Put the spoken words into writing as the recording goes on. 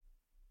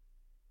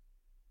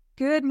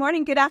Good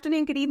morning, good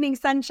afternoon, good evening,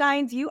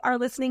 sunshines. You are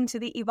listening to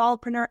the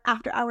Evolvepreneur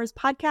After Hours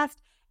podcast,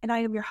 and I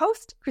am your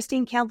host,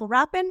 Christine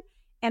Campbell-Rappin,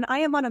 and I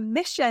am on a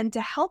mission to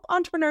help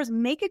entrepreneurs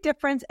make a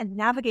difference and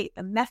navigate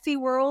the messy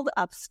world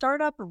of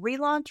startup,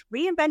 relaunch,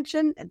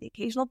 reinvention, and the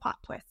occasional plot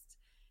twist.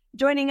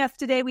 Joining us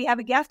today, we have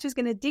a guest who's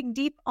going to dig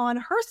deep on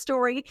her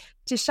story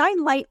to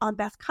shine light on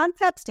best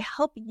concepts to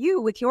help you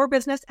with your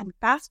business and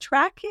fast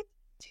track it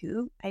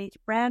to a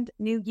brand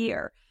new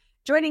year.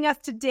 Joining us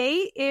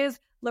today is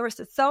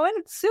Larissa Sohn.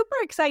 Super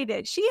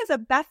excited. She is a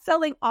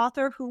best-selling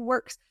author who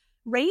works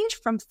range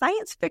from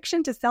science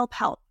fiction to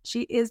self-help.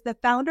 She is the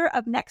founder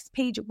of Next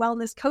Page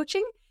Wellness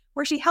Coaching,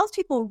 where she helps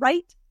people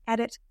write,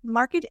 edit,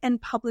 market,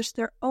 and publish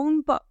their own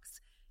books.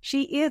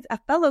 She is a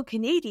fellow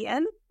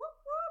Canadian,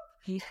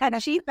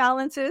 and she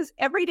balances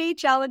everyday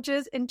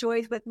challenges and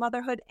joys with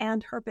motherhood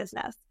and her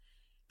business.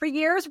 For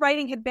years,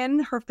 writing had been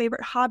her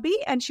favorite hobby,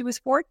 and she was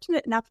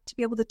fortunate enough to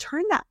be able to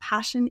turn that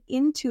passion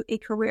into a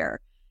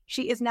career.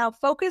 She is now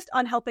focused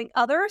on helping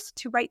others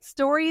to write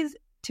stories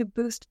to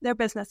boost their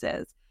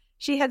businesses.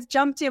 She has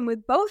jumped in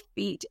with both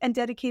feet and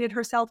dedicated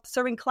herself to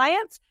serving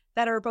clients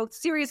that are both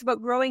serious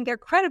about growing their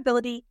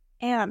credibility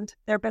and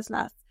their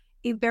business.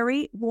 A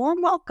very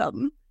warm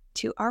welcome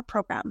to our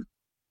program.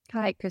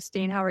 Hi,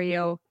 Christine. How are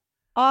you?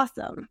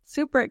 Awesome.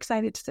 Super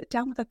excited to sit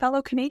down with a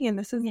fellow Canadian.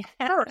 This is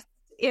first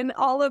in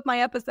all of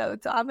my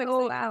episodes. So I'm excited.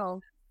 Oh,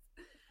 wow.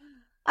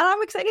 And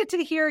I'm excited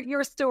to hear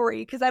your story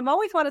because I'm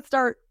always want to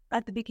start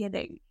at the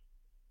beginning.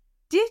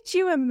 Did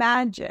you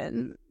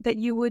imagine that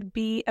you would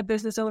be a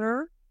business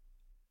owner?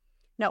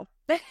 No.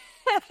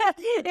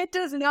 It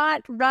does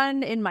not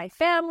run in my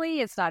family.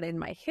 It's not in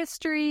my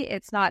history.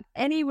 It's not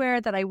anywhere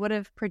that I would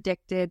have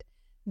predicted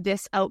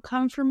this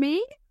outcome for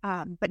me.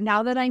 But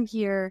now that I'm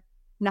here,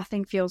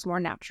 nothing feels more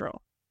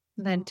natural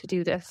than to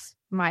do this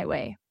my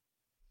way.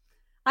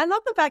 I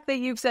love the fact that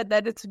you've said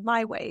that it's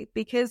my way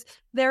because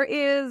there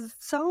is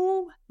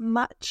so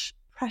much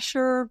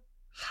pressure,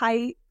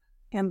 hype,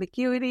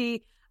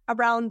 ambiguity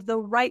around the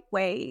right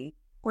way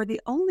or the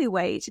only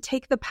way to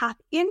take the path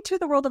into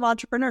the world of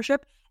entrepreneurship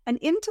and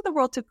into the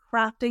world to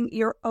crafting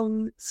your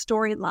own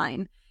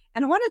storyline.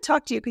 And I want to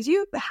talk to you because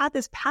you've had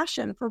this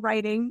passion for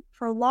writing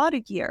for a lot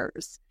of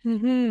years.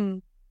 Mm-hmm.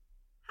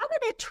 How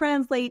did it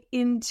translate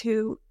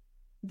into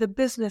the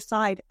business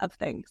side of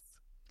things?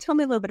 Tell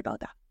me a little bit about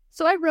that.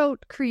 So I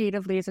wrote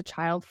creatively as a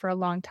child for a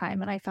long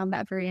time, and I found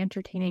that very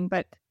entertaining.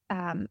 But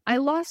I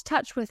lost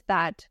touch with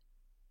that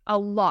a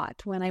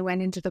lot when I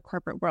went into the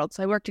corporate world.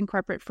 So I worked in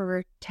corporate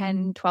for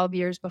 10, 12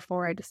 years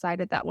before I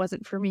decided that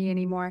wasn't for me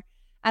anymore.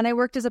 And I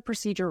worked as a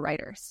procedure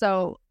writer.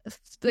 So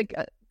like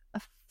a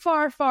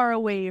far, far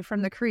away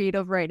from the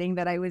creative writing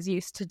that I was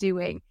used to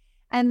doing.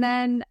 And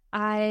then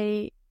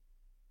I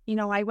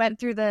went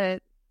through the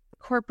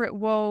corporate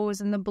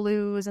woes and the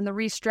blues and the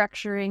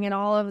restructuring and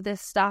all of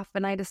this stuff.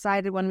 And I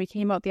decided when we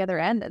came out the other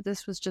end that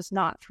this was just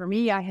not for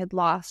me. I had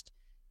lost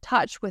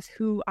touch with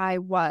who I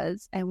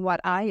was and what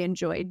I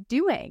enjoyed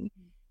doing.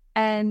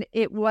 And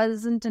it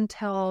wasn't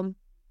until,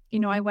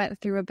 I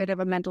went through a bit of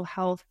a mental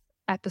health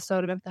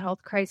episode, a mental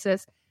health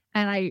crisis.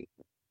 And I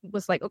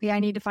was like, okay, I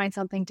need to find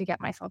something to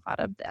get myself out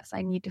of this.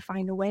 I need to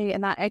find a way.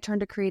 And that I turned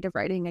to creative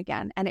writing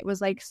again. And it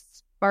was like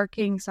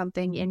sparking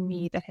something in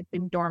me that had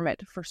been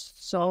dormant for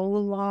so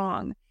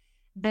long.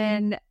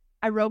 Then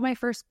I wrote my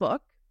first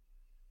book.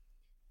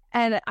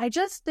 And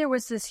there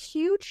was this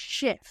huge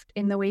shift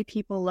in the way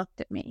people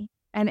looked at me.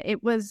 And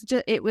it was,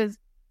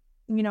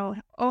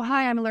 oh,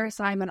 hi, I'm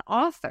Larissa, I'm an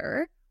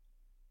author.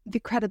 The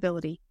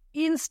credibility.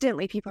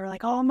 Instantly, people are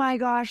like, oh my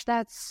gosh,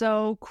 that's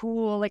so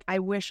cool. Like, I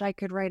wish I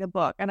could write a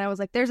book. And I was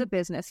like, there's a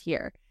business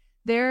here.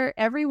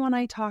 Everyone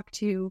I talk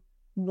to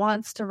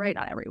wants to write,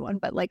 not everyone,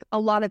 but like a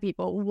lot of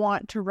people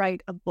want to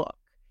write a book.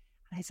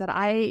 And I said,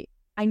 I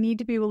need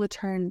to be able to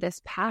turn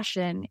this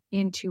passion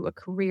into a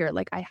career.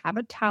 Like, I have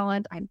a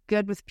talent. I'm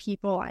good with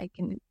people. I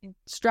can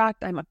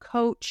instruct. I'm a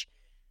coach.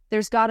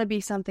 There's got to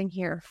be something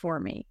here for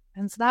me.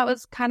 And so that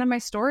was kind of my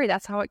story.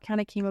 That's how it kind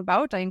of came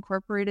about. I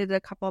incorporated it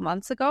a couple of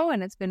months ago,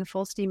 and it's been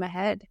full steam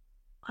ahead.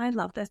 I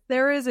love this.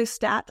 There is a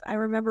stat, I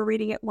remember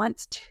reading it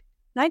once,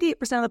 98%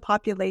 of the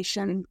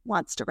population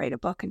wants to write a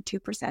book and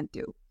 2%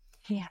 do.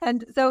 Yeah.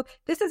 And so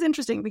this is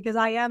interesting because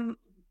I am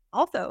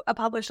also a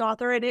published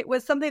author, and it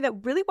was something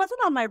that really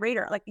wasn't on my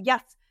radar. Like,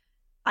 yes,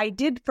 I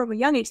did from a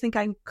young age think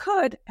I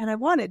could and I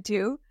wanted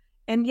to,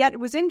 and yet it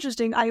was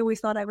interesting. I always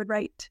thought I would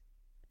write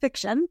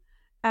fiction.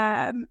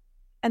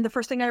 And the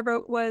first thing I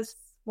wrote was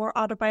more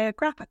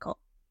autobiographical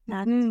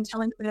and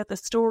telling about the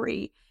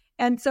story.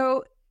 And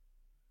so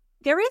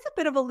there is a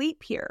bit of a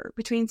leap here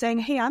between saying,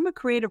 hey, I'm a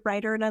creative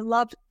writer and I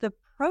loved the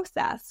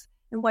process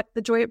and what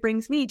the joy it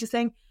brings me, to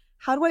saying,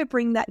 how do I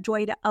bring that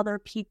joy to other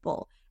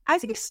people?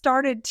 As you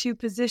started to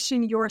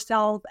position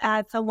yourself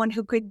as someone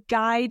who could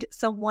guide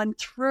someone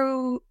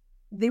through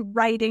the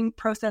writing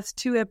process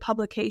to a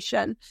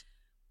publication,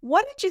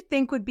 what did you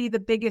think would be the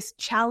biggest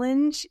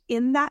challenge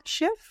in that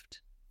shift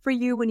for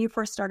you when you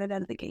first started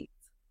out of the gates?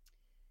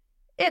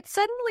 It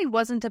suddenly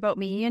wasn't about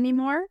me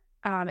anymore.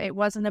 It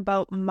wasn't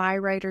about my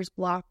writer's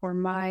block or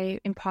my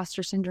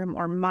imposter syndrome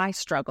or my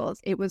struggles.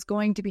 It was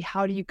going to be,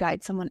 how do you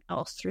guide someone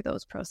else through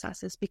those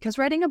processes? Because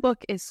writing a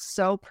book is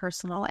so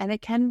personal, and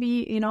it can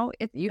be,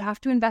 you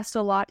have to invest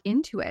a lot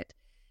into it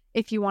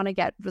if you want to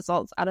get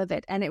results out of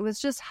it. And it was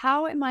just,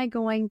 how am I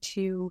going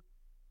to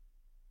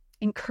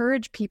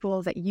encourage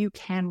people that you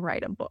can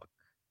write a book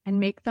and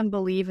make them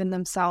believe in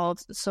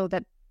themselves so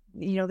that,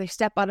 they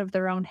step out of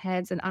their own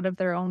heads and out of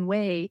their own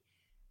way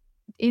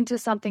into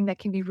something that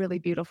can be really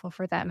beautiful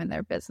for them and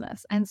their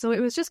business. And so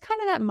it was just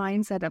kind of that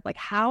mindset of like,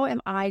 how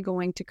am I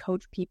going to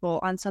coach people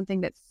on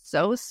something that's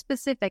so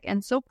specific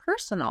and so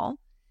personal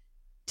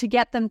to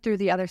get them through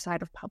the other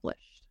side of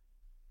published?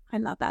 I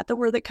love that. The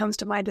word that comes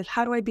to mind is,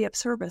 how do I be of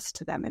service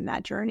to them in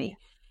that journey?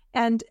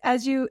 And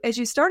as you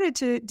started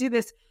to do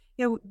this,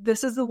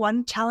 this is the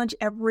one challenge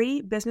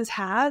every business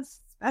has,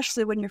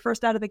 especially when you're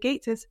first out of the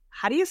gates, is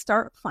how do you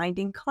start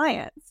finding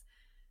clients?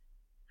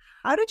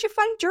 How did you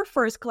find your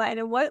first client?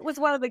 And what was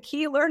one of the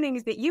key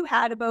learnings that you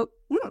had about,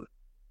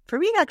 for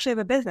me to actually have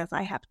a business,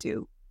 I have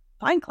to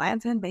find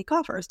clients and make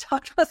offers?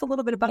 Talk to us a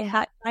little bit about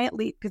that client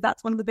leap, because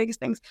that's one of the biggest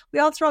things we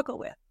all struggle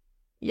with.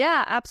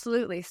 Yeah,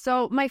 absolutely.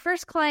 So my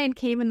first client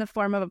came in the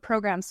form of a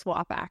program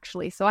swap,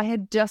 actually. So I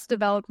had just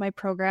developed my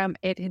program.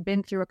 It had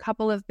been through a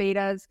couple of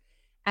betas,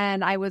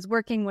 and I was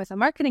working with a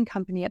marketing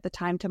company at the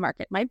time to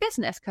market my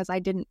business because I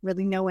didn't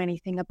really know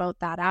anything about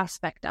that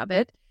aspect of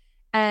it.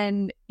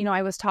 And,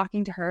 I was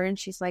talking to her and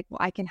she's like, well,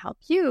 I can help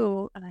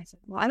you. And I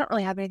said, well, I don't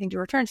really have anything to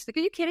return. She's like,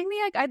 are you kidding me?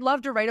 I'd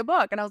love to write a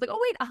book. And I was like, oh,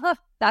 wait,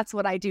 that's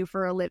what I do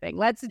for a living.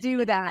 Let's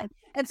do that.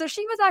 And so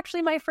she was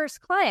actually my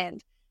first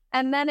client.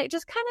 And then it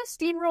just kind of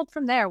steamrolled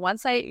from there.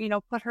 Once I,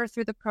 put her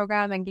through the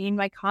program and gained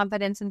my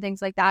confidence and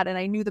things like that, and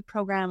I knew the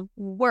program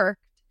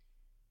worked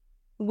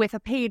with a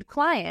paid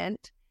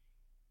client,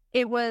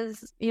 it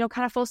was,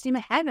 kind of full steam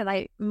ahead.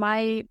 And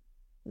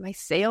my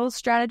sales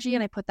strategy,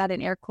 and I put that in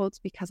air quotes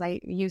because I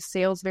use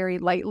sales very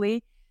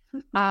lightly,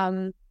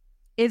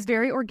 is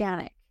very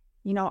organic.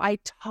 I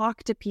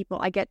talk to people,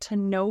 I get to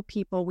know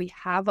people. We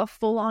have a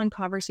full-on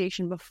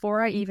conversation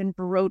before I even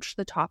broach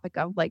the topic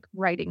of like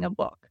writing a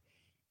book.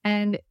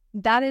 And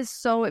that is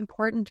so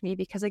important to me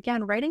because,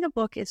 again, writing a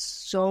book is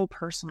so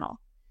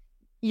personal.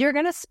 You're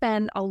going to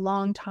spend a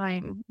long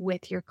time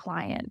with your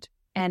client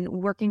and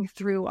working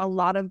through a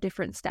lot of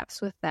different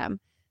steps with them,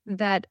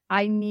 that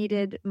I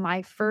needed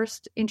my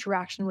first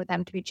interaction with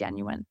them to be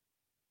genuine.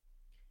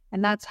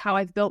 And that's how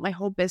I've built my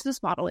whole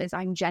business model, is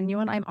I'm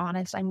genuine, I'm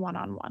honest, I'm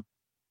one-on-one.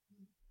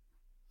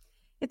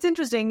 It's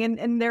interesting.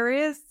 And there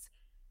is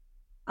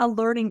a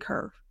learning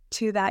curve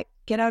to that.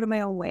 Get out of my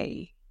own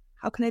way.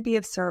 How can I be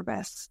of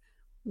service?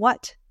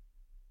 What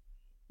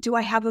do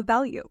I have of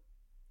value?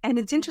 And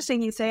it's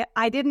interesting you say,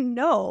 I didn't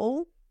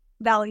know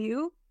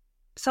value.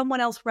 Someone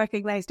else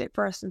recognized it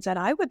first and said,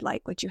 I would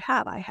like what you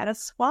have. I had a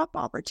swap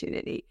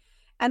opportunity.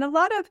 And a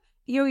lot of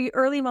your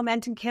early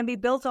momentum can be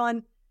built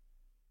on,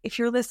 if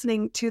you're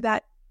listening to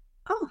that,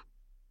 oh,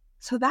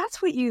 so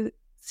that's what you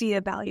see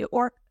a value,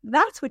 or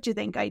that's what you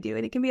think I do.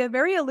 And it can be a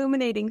very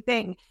illuminating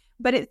thing,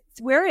 but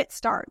it's where it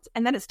starts,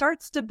 and then it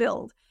starts to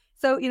build.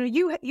 So,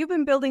 you've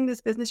been building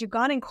this business, you've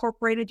gone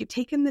incorporated, you've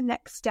taken the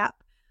next step.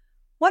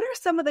 What are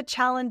some of the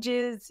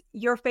challenges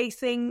you're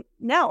facing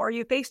now, or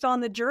you faced on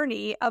the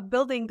journey of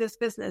building this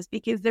business?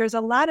 Because there's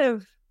a lot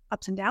of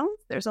ups and downs.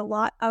 There's a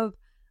lot of,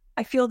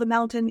 I feel the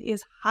mountain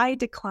is high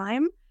to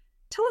climb.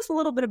 Tell us a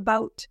little bit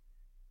about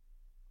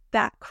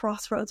that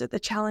crossroads, or the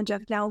challenge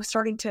of now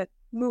starting to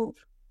move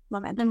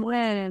momentum.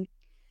 I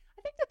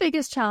think the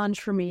biggest challenge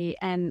for me,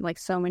 and like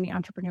so many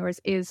entrepreneurs,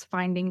 is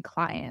finding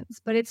clients.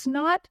 But it's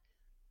not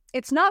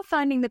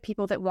finding the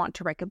people that want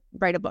to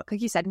write a book.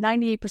 Like you said,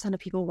 98% of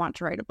people want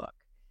to write a book.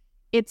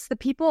 It's the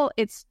people,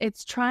 it's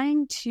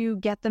trying to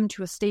get them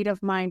to a state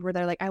of mind where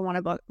they're like, I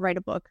want to write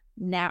a book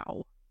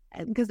now.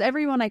 Because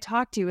everyone I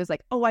talk to is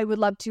like, oh, I would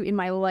love to in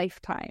my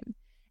lifetime.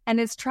 And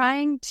it's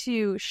trying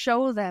to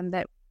show them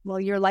that, well,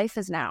 your life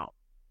is now.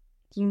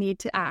 You need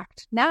to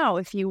act now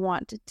if you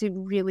want to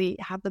really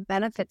have the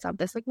benefits of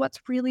this. Like, what's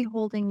really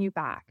holding you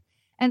back?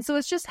 And so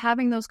it's just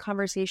having those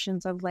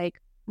conversations of like,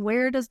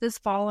 where does this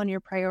fall on your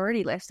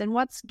priority list, and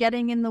what's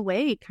getting in the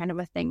way, kind of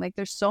a thing. Like,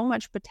 there's so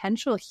much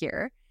potential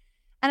here.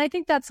 And I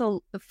think that's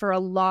for a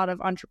lot of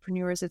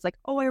entrepreneurs, it's like,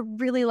 oh, I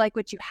really like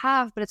what you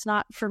have, but it's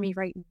not for me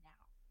right now.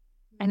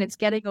 And it's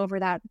getting over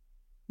that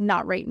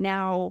not right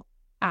now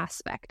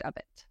aspect of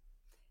it.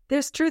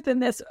 There's truth in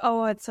this.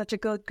 Oh, it's such a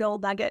good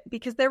gold nugget,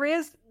 because there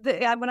is,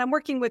 when I'm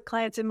working with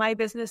clients in my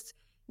business,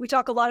 we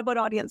talk a lot about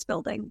audience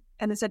building.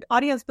 And I said,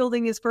 audience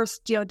building is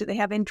first, do they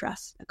have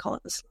interest? I call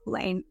it the slow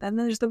lane. Then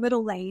there's the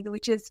middle lane,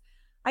 which is,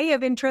 I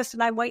have interest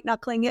and I'm white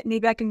knuckling it.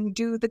 Maybe I can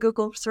do the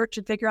Google search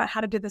and figure out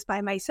how to do this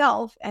by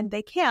myself. And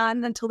they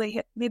can, until they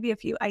hit maybe a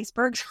few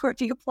icebergs or a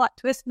few plot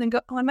twists, and then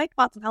go, oh, I might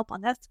want some help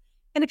on this.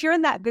 And if you're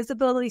in that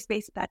visibility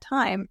space at that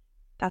time,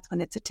 that's when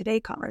it's a today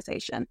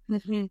conversation.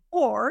 Mm-hmm.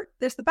 Or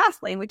there's the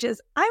fast lane, which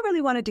is, I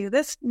really want to do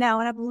this now,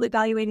 and I'm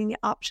evaluating the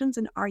options,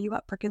 and are you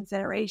up for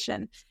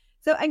consideration?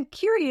 So I'm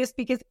curious,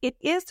 because it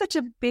is such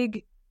a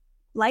big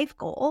life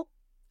goal.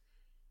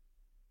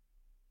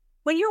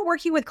 When you're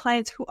working with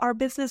clients who are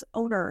business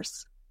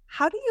owners,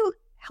 how do you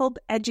help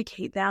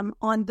educate them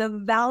on the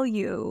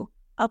value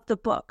of the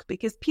book?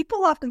 Because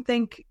people often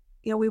think,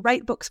 we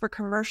write books for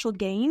commercial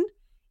gain.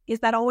 Is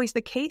that always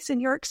the case in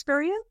your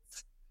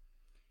experience?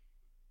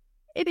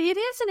 It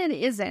is and it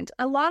isn't.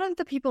 A lot of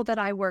the people that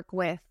I work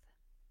with,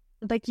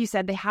 like you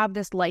said, they have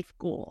this life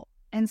goal.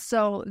 And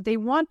so they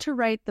want to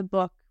write the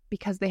book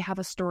because they have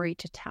a story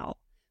to tell,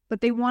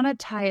 but they want to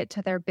tie it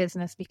to their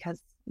business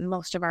because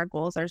most of our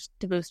goals are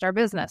to boost our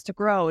business, to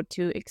grow,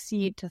 to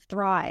exceed, to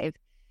thrive.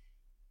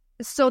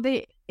 So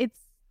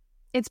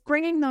it's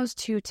bringing those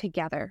two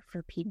together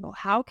for people.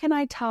 How can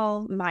I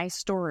tell my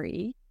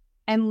story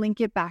and link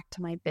it back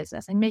to my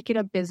business and make it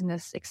a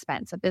business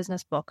expense, a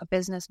business book, a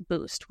business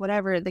boost,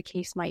 whatever the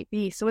case might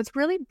be? So it's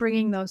really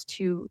bringing those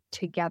two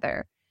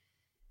together.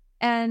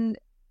 And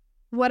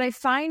what I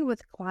find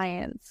with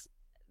clients,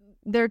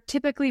 they're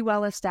typically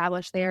well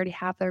established. They already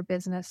have their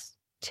business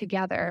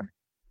together.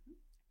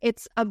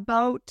 It's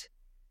about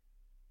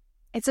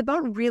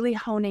really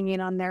honing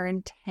in on their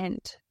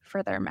intent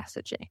for their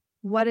messaging.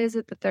 What is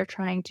it that they're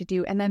trying to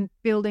do? And then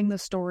building the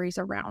stories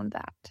around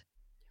that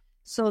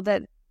so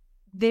that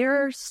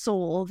their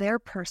soul, their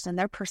person,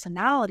 their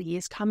personality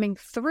is coming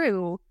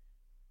through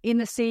in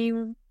the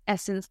same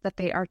essence that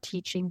they are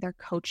teaching, they're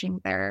coaching,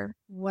 their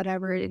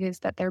whatever it is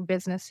that their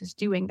business is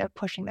doing. They're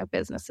pushing their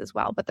business as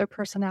well, but their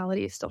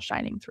personality is still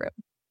shining through.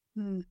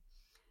 I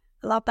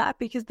love that,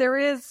 because there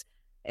is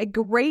a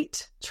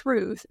great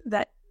truth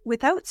that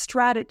without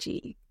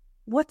strategy,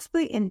 what's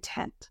the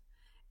intent?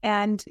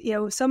 And,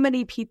 so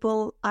many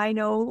people I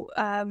know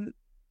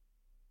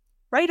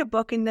write a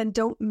book and then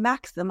don't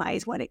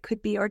maximize what it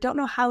could be, or don't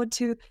know how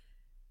to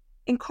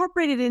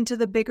incorporate it into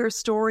the bigger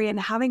story. And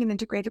having an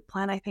integrated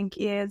plan, I think,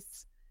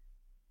 is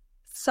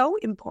so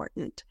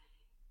important.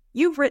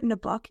 You've written a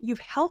book. You've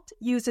helped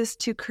use this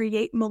to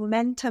create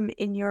momentum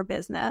in your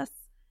business.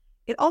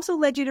 It also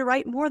led you to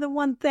write more than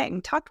one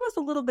thing. Talk to us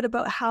a little bit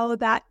about how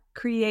that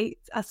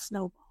creates a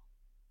snowball.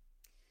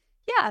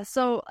 Yeah,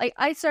 so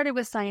I started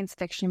with science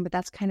fiction, but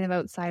that's kind of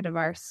outside of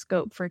our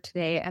scope for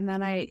today. And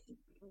then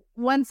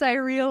once I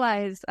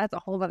realized, that's a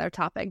whole other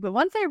topic, but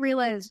once I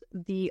realized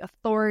the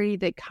authority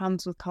that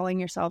comes with calling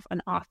yourself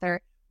an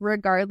author,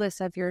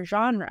 regardless of your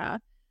genre,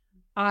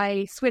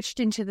 I switched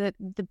into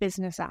the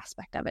business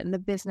aspect of it and the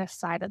business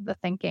side of the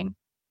thinking.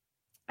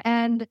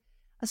 And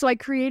so I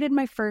created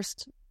my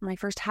first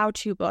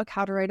how-to book,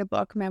 How to Write a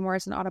Book,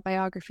 Memoirs and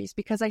Autobiographies,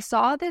 because I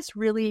saw this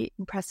really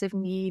impressive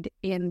need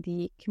in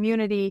the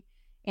community,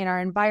 in our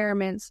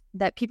environments,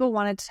 that people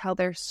wanted to tell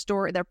their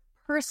story, their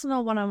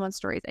personal one-on-one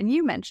stories. And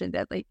you mentioned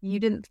it, like you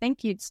didn't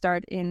think you'd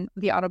start in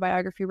the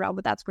autobiography realm,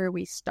 but that's where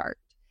we start,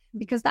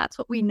 because that's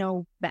what we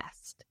know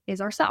best,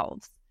 is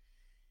ourselves.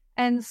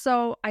 And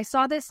so I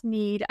saw this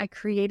need, I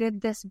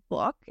created this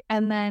book,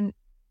 and then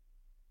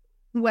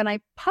when I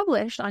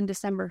published on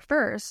December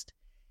 1st,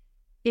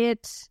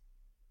 it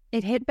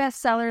hit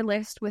bestseller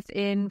list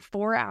within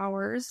 4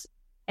 hours,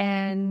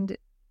 and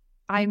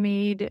I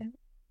made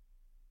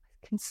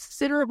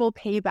considerable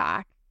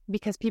payback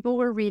because people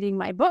were reading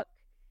my book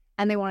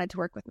and they wanted to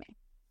work with me.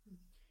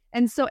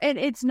 And so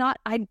it's not,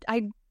 I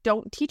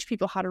don't teach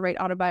people how to write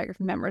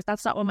autobiography memoirs.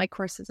 That's not what my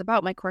course is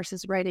about. My course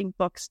is writing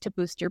books to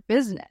boost your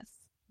business,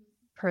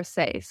 per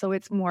se. So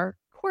it's more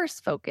course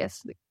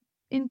focused.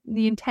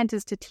 The intent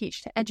is to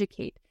teach, to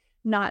educate,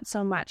 not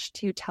so much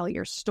to tell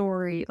your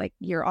story, like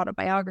your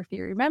autobiography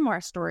or your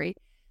memoir story.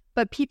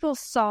 But people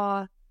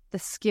saw the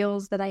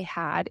skills that I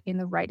had in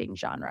the writing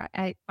genre.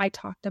 I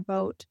talked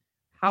about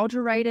how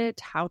to write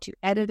it, how to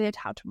edit it,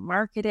 how to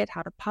market it,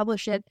 how to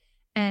publish it.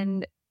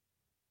 And,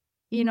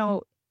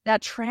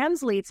 that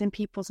translates in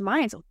people's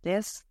minds. Oh,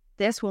 this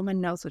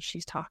woman knows what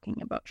she's talking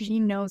about. She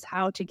knows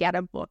how to get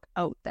a book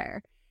out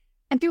there.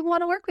 And people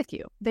want to work with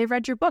you. They've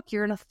read your book.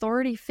 You're an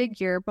authority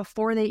figure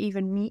before they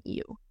even meet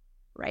you,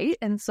 right?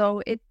 And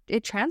so it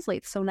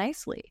translates so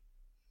nicely.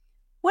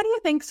 What do you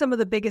think some of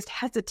the biggest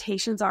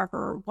hesitations are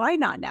for why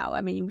not now?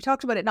 I mean, we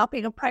talked about it not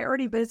being a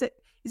priority, but is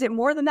it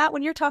more than that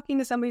when you're talking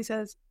to somebody who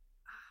says,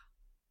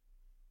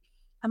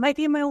 I might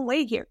be in my own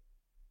way here?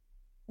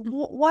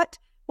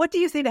 What do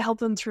you say to help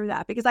them through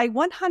that? Because I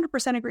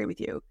 100% agree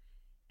with you.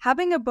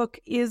 Having a book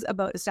is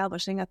about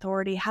establishing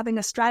authority. Having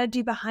a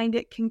strategy behind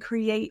it can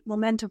create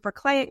momentum for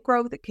client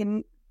growth. It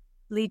can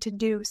lead to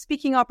new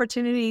speaking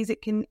opportunities.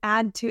 It can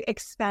add to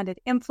expanded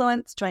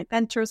influence, joint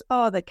ventures.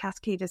 Oh, the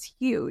cascade is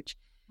huge.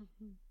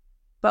 Mm-hmm.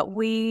 But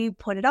we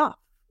put it off.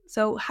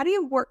 So how do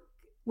you work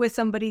with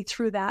somebody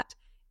through that?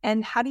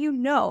 And how do you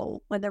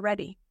know when they're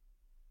ready?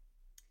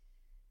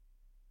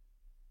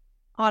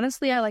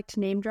 Honestly, I like to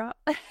name drop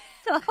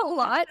a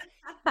lot.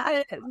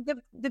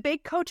 The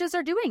big coaches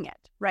are doing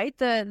it, right?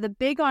 The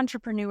big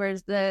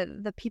entrepreneurs,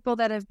 the people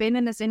that have been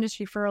in this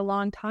industry for a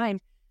long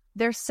time,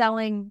 they're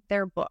selling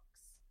their books.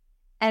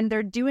 And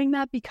they're doing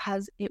that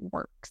because it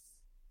works,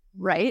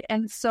 right?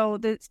 And so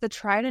it's the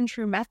tried and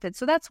true method.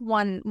 So that's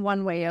one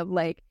way of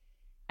like,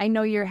 I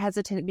know you're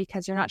hesitant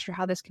because you're not sure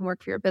how this can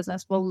work for your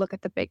business. Well, look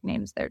at the big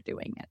names. They're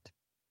doing it.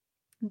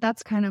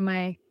 That's kind of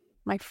my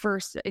my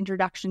first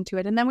introduction to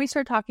it. And then we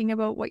start talking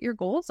about what your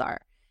goals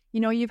are.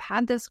 You've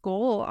had this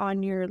goal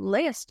on your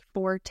list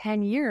for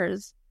 10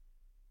 years.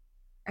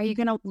 Are you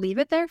going to leave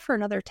it there for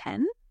another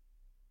 10?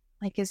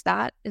 Like, is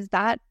that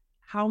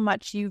how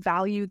much you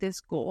value this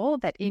goal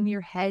that in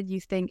your head you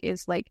think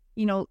is like,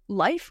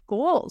 life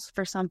goals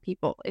for some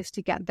people is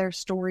to get their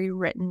story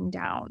written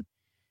down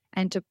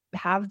and to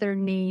have their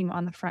name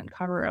on the front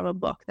cover of a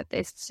book that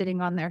is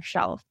sitting on their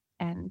shelf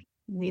and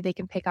they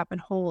can pick up and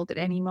hold at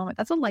any moment.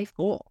 That's a life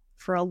goal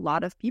for a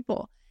lot of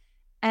people.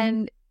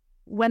 And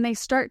when they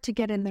start to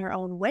get in their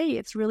own way,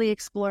 it's really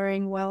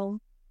exploring, well,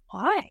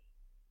 why?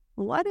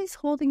 What is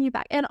holding you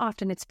back? And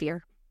often it's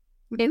fear.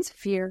 It's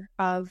fear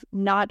of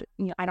not,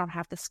 I don't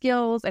have the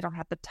skills, I don't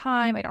have the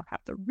time, I don't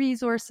have the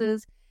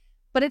resources.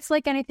 But it's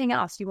like anything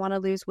else. You want to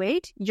lose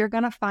weight, you're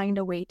going to find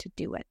a way to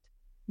do it.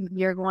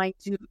 You're going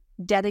to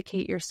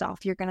dedicate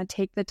yourself. You're going to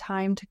take the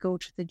time to go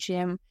to the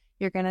gym.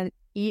 You're going to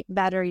eat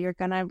better. You're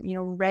going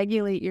to,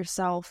 regulate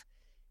yourself.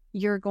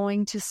 You're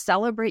going to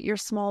celebrate your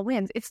small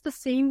wins. It's the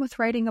same with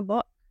writing a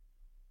book.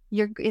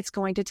 It's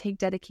going to take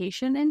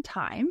dedication and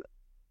time.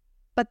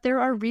 But there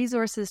are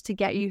resources to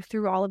get you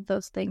through all of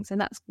those things. And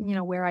that's,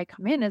 where I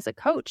come in as a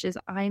coach is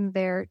I'm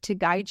there to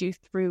guide you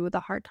through the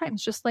hard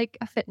times, just like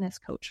a fitness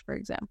coach, for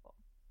example.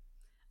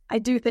 I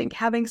do think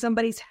having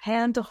somebody's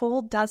hand to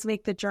hold does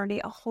make the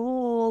journey a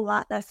whole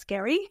lot less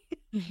scary.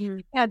 Mm-hmm.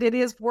 And it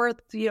is worth,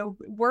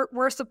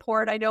 worth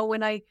support. I know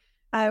when I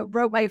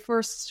wrote my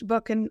first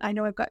book, and I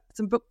know I've got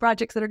some book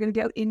projects that are going to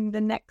be out in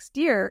the next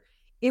year,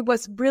 it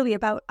was really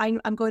about, I'm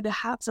going to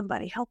have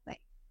somebody help me.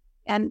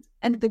 And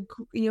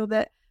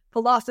the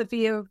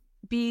philosophy of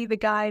be the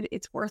guide,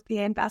 it's worth the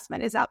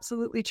investment is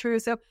absolutely true.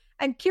 So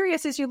I'm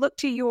curious, as you look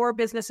to your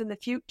business in the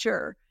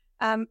future,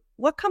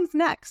 what comes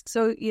next?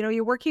 So,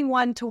 you're working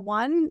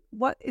one-to-one.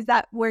 What is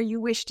that where you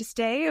wish to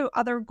stay, or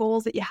other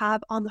goals that you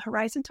have on the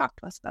horizon? Talk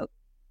to us about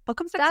what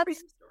comes next for your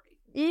story.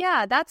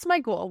 Yeah, that's my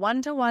goal.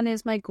 One-to-one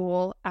is my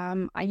goal.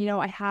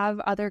 I have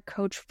other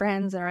coach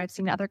friends, or I've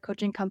seen other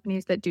coaching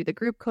companies that do the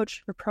group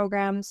coach for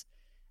programs.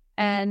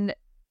 And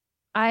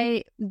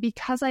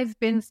because I've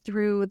been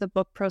through the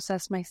book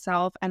process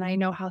myself and I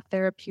know how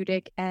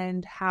therapeutic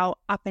and how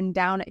up and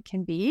down it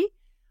can be,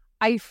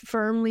 I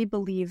firmly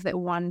believe that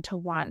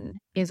one-to-one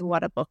is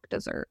what a book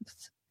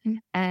deserves. Mm-hmm.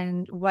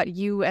 And what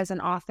you as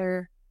an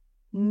author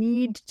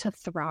need to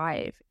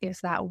thrive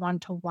is that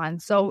one-to-one.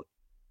 So,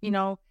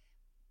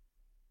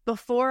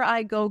 before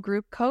I go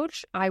group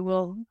coach, I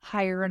will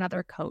hire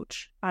another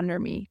coach under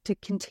me to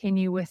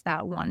continue with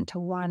that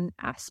one-to-one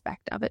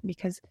aspect of it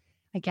because,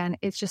 again,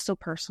 it's just so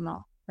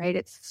personal, right?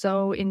 It's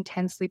so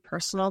intensely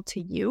personal to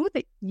you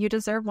that you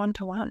deserve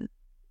one-to-one.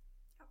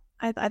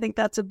 I think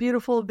that's a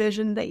beautiful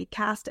vision that you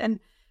cast. And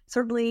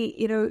certainly,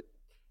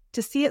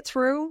 to see it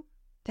through,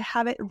 to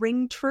have it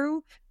ring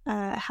true,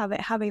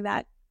 having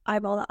that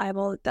eyeball to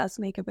eyeball, it does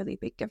make a really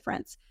big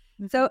difference.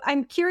 Mm-hmm. So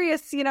I'm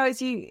curious,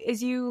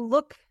 as you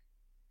look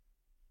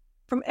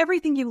from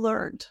everything you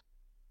learned,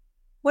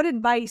 what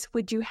advice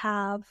would you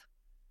have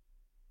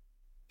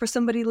for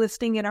somebody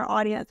listening in our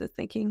audience that's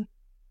thinking,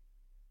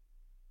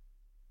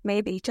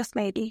 maybe, just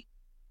maybe?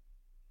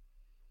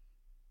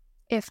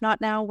 If not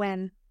now,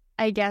 when?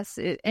 I guess,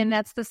 and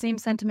that's the same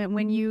sentiment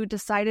when you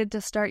decided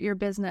to start your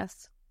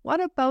business. What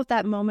about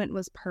that moment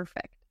was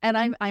perfect?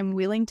 And I'm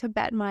willing to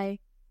bet my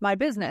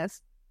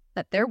business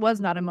that there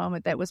was not a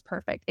moment that was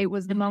perfect. It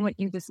was the moment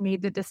you just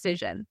made the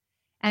decision.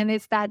 And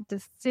it's that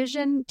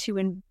decision to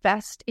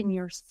invest in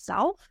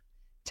yourself,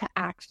 to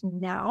act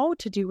now,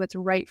 to do what's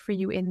right for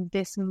you in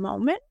this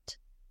moment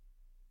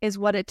is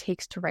what it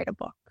takes to write a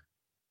book.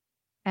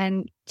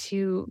 And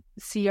to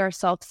see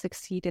ourselves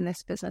succeed in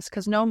this business,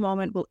 because no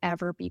moment will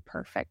ever be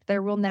perfect.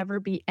 There will never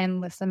be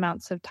endless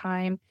amounts of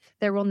time.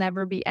 There will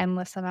never be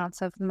endless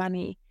amounts of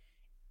money.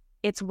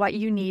 It's what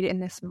you need in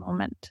this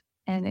moment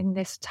and in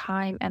this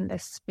time and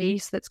this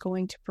space that's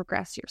going to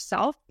progress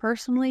yourself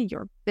personally,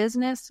 your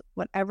business,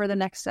 whatever the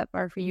next step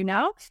are for you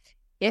now.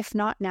 If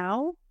not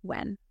now,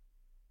 when?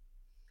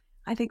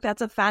 I think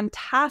that's a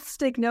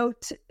fantastic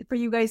note for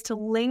you guys to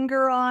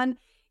linger on.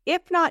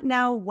 If not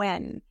now,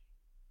 when?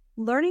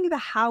 Learning the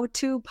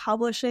how-to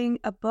publishing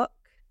a book,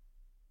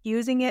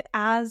 using it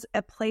as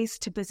a place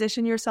to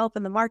position yourself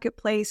in the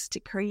marketplace, to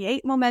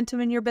create momentum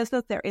in your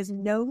business. There is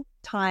no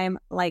time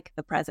like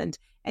the present.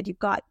 And you've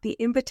got the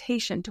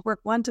invitation to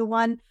work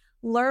one-to-one,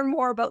 learn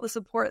more about the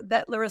support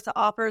that Larissa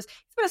offers.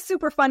 It's been a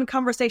super fun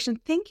conversation.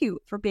 Thank you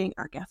for being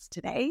our guest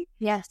today.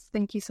 Yes,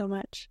 thank you so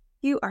much.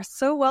 You are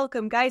so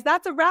welcome, guys.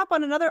 That's a wrap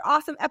on another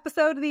awesome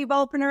episode of the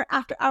Evolvepreneur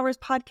After Hours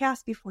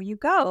podcast. Before you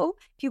go,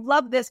 if you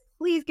love this,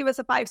 please give us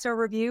a 5-star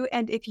review.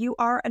 And if you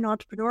are an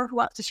entrepreneur who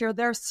wants to share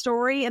their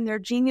story and their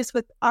genius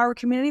with our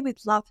community, we'd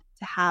love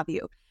to have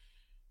you.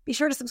 Be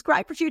sure to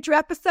subscribe for future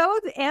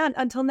episodes. And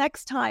until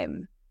next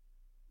time,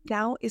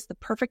 now is the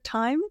perfect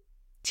time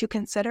to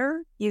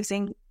consider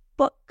using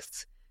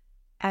books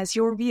as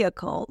your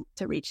vehicle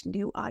to reach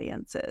new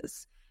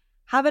audiences.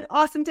 Have an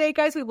awesome day,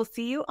 guys. We will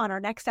see you on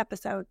our next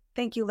episode.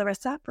 Thank you,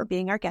 Larissa, for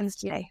being our guest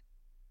today.